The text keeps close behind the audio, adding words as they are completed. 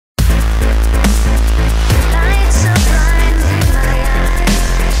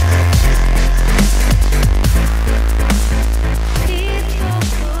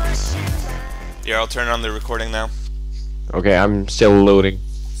I'll turn on the recording now. Okay, I'm still loading.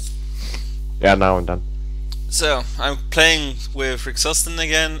 Yeah, now I'm done. So, I'm playing with Riksosten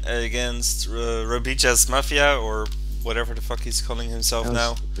again against Ribijas Mafia, or whatever the fuck he's calling himself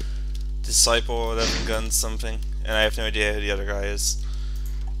now. Disciple, 11 guns, something. And I have no idea who the other guy is.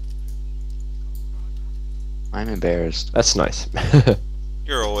 I'm embarrassed. That's nice.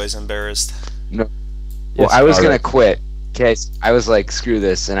 You're always embarrassed. No. Yes, Well, I was gonna alright. quit. Okay, I was like, screw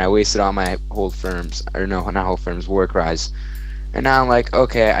this, and I wasted all my hold firms, or no, not hold firms, war cries. And now I'm like,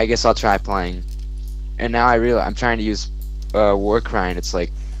 okay, I guess I'll try playing. And now I realize I'm trying to use war cry, and it's like,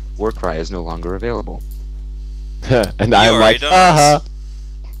 war cry is no longer available. And I'm like, done haha.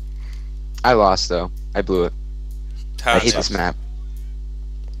 I lost though. I blew it. How I hate sucks. this map.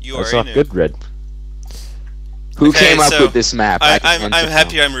 You That's already not knew. good, Red. Who Okay, came up so with this map? I'm can't tell.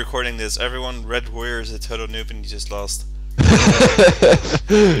 happy I'm recording this. Everyone, Red Warrior is a total noob and he just lost.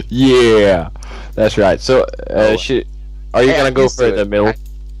 Yeah, that's right. So, Oh. are you Hey, gonna I'm go used for to the it. mill,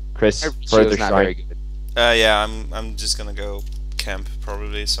 Chris, for the not very shrine? good. Yeah, I'm just gonna go camp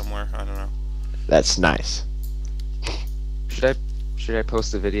probably somewhere. I don't know. That's nice. Should I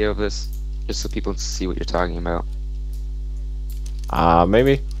post a video of this just so people see what you're talking about?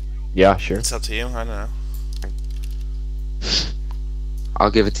 Maybe. Yeah, sure. It's up to you. I don't know.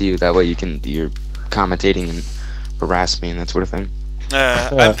 I'll give it to you. That way you're commentating and harass me and that sort of thing.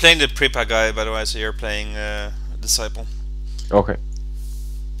 I'm playing the Pripa guy, by the way, so you're playing Disciple. Okay.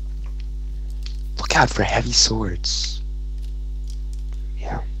 Look out for heavy swords.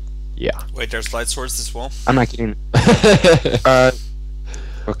 Yeah. Yeah. Wait, there's light swords as well? I'm not kidding.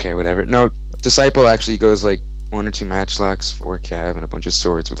 Okay, whatever. No, Disciple actually goes like 1 or 2 matchlocks, 4 cav, and a bunch of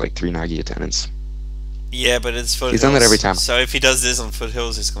swords with like 3 Nagi attendants. Yeah, but it's foothills. He's done that every time. So if he does this on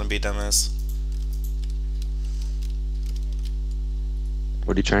foothills, he's gonna be dumbass.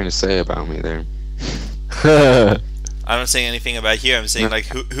 What are you trying to say about me there? I'm not saying anything about you. I'm saying like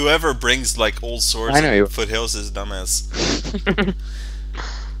whoever brings like old swords I know you. on foothills is dumbass.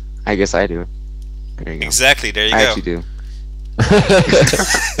 I guess I do. There you go. Exactly. There you I go. actually do.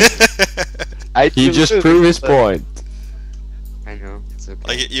 He just proved his point. I know. It's okay.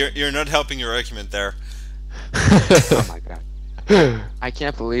 Like you're not helping your argument there. Oh my god. I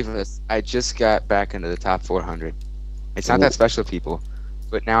can't believe this. I just got back into the top 400. It's not that special, people.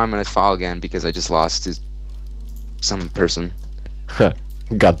 But now I'm gonna fall again because I just lost to some person.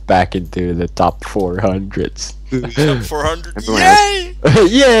 Got back into the top 400s. Top 400. Everyone Yay!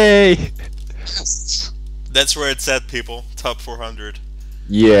 Yay! Yes. That's where it's at, people. Top 400.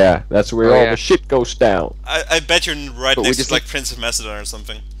 Yeah, that's where Oh, all yeah. the shit goes down. I bet you're right But we next just to like Prince of Macedon or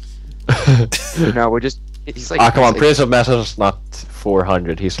something. No, we're just. He's like. Come on, he's Prince of Macedon's not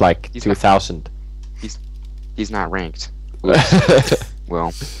 400. He's like He's not. 2,000. He's not ranked. Oops.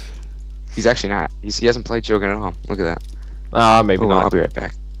 Well, he's actually not. He hasn't played Jogan at all. Look at that. Maybe Oh, well, I'll not. be right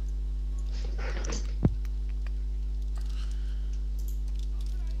back.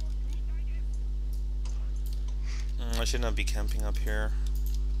 I should not be camping up here.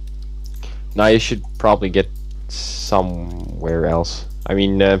 Now you should probably get somewhere else. I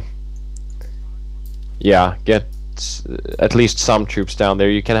mean, yeah, get at least some troops down there.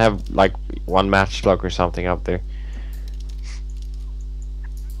 You can have like 1 match slug or something up there.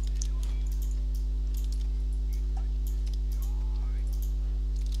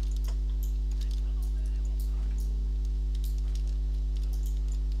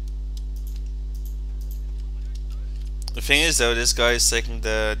 The thing is though, this guy is taking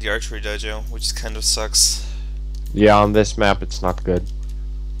the archery dojo, which kind of sucks. Yeah, on this map it's not good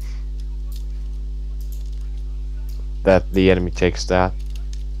that the enemy takes that.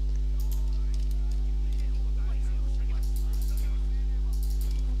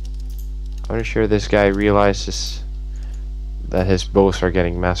 I'm not sure this guy realizes that his bows are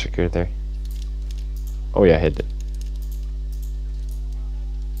getting massacred there. Oh yeah, hit it.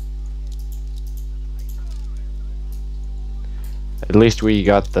 At least we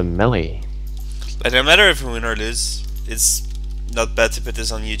got the melee. Like no matter if we win or lose, it's not bad to put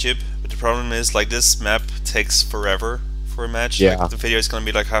this on YouTube. But the problem is like this map takes forever for a match. Yeah. Like, the video is gonna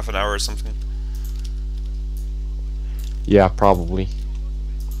be like half an hour or something. Yeah, probably.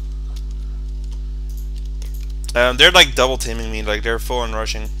 They're like double teaming me, like they're full on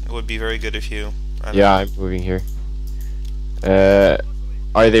rushing. It would be very good if you. I don't Yeah, know. I'm moving here.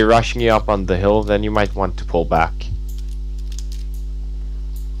 Are they rushing you up on the hill? Then you might want to pull back.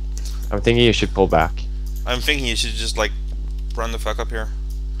 I'm thinking you should pull back. I'm thinking you should just like run the fuck up here.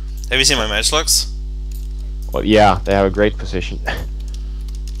 Have you seen my matchlocks? Well, yeah, they have a great position.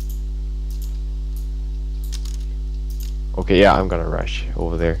 Okay, yeah, I'm gonna rush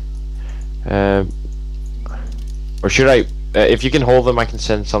over there. Or should I? If you can hold them, I can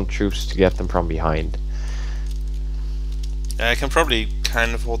send some troops to get them from behind. Yeah, I can probably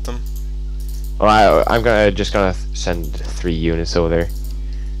kind of hold them. Well, I'm just gonna send 3 units over there.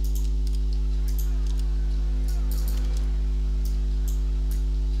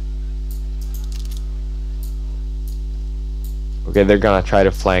 Okay, they're gonna try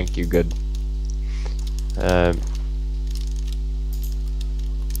to flank you good.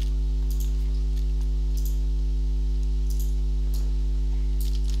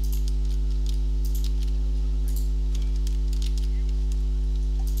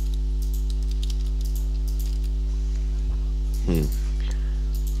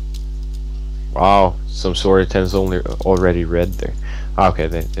 Wow, some sword attempts already red there. Okay,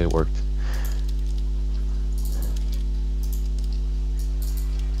 they worked.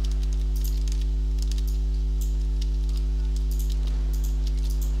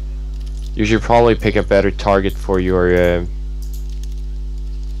 You should probably pick a better target for your.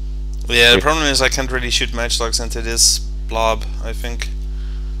 Yeah, the problem is I can't really shoot matchlocks into this blob, I think.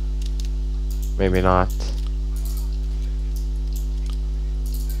 Maybe not.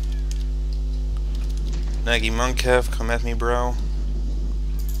 Nagi Monkev, come at me, bro.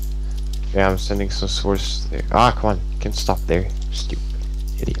 Yeah, I'm sending some swords there. Ah, come on, you can stop there, stupid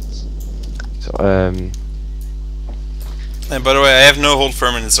idiots. So, And by the way, I have no hold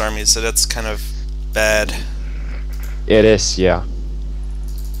firm in this army, so that's kind of bad. it is, yeah.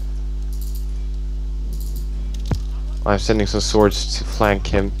 I'm sending some swords to flank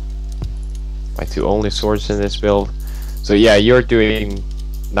him. My 2 only swords in this build. So yeah, you're doing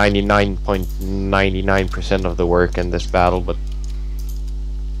 99.99% of the work in this battle, but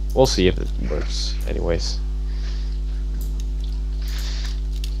we'll see if it works anyways.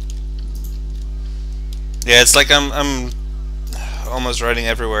 Yeah, it's like I'm almost riding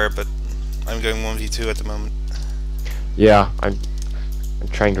everywhere, but I'm going 1v2 at the moment. Yeah, I'm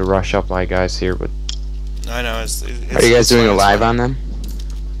trying to rush up my guys here, but I know. It's Are you guys doing a live on them?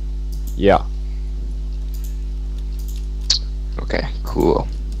 yeah. Okay, cool.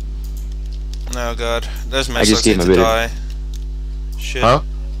 Oh god, those I just matchlocks gave need him a to bit die. Shit. Huh?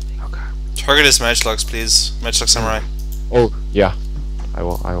 Okay. Target his matchlocks, please. Matchlock samurai. Oh, yeah. I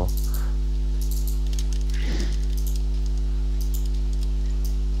will.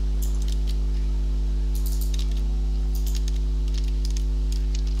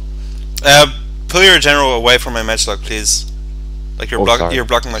 Pull your general away from my matchlock, please. Like you're sorry.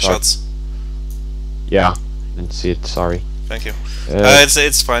 blocking my Sorry. shots. Yeah, didn't see it, sorry. Thank you.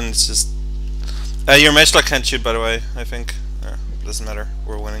 It's fine. It's just your matchlock can't shoot, by the way. I think doesn't matter.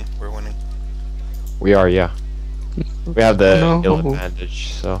 We're winning. We're winning. We are, yeah. We have the No. hill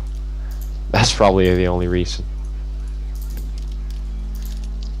advantage, so that's probably the only reason.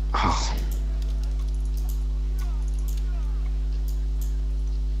 Oh,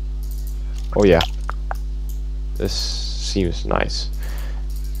 Oh yeah. This seems nice.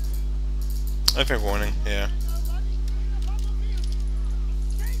 I think we're winning. Yeah.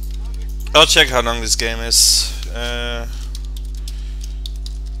 I'll check how long this game is. I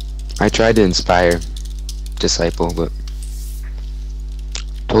tried to inspire Disciple, but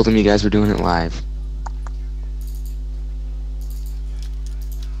told him you guys were doing it live.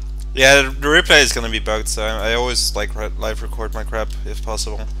 Yeah, the replay is gonna be bugged, so I always like live record my crap if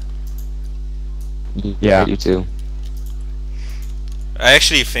possible. Yeah. You too. I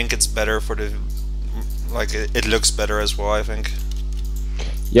actually think it's better for the it looks better as well. I think.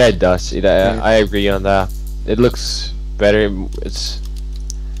 Yeah, it does. I agree on that. It looks better. It's.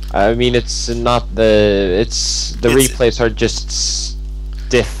 I mean, it's not the. The replays are just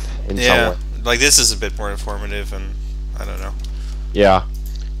stiff in some way. Like this is a bit more informative, and I don't know. Yeah,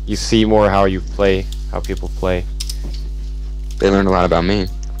 you see more how you play, how people play. They learned a lot about me.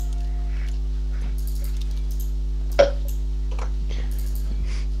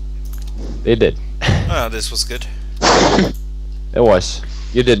 They did. Oh, this was good. It was.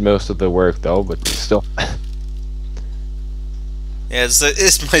 You did most of the work though, but still. Yeah,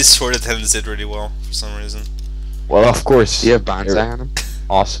 it's my sword attendants did really well for some reason. Well, of course. Do you have bonsai on them?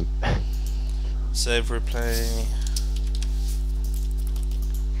 Awesome. Save replay.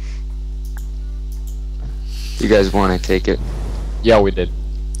 You guys want to take it? Yeah, we did.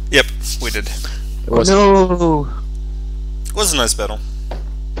 Yep, we did. It was, No. It was a nice battle.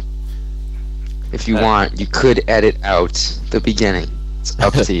 If you want, you could edit out the beginning. It's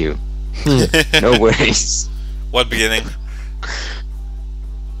up to you. No worries. What beginning?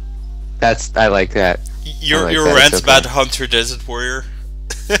 I like that. Your I like that, rant it's about okay. Hunter Desert Warrior.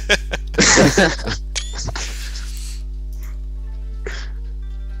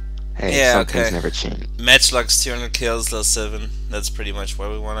 Hey, Yeah, some things okay. never change. Matchlocks 200 kills, last 7. That's pretty much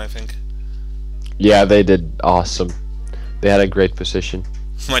what we won, I think. Yeah, they did awesome. They had a great position.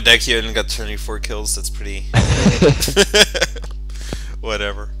 My deck here only got 24 kills, that's pretty...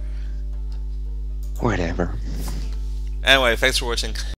 Whatever. Whatever. Anyway, thanks for watching.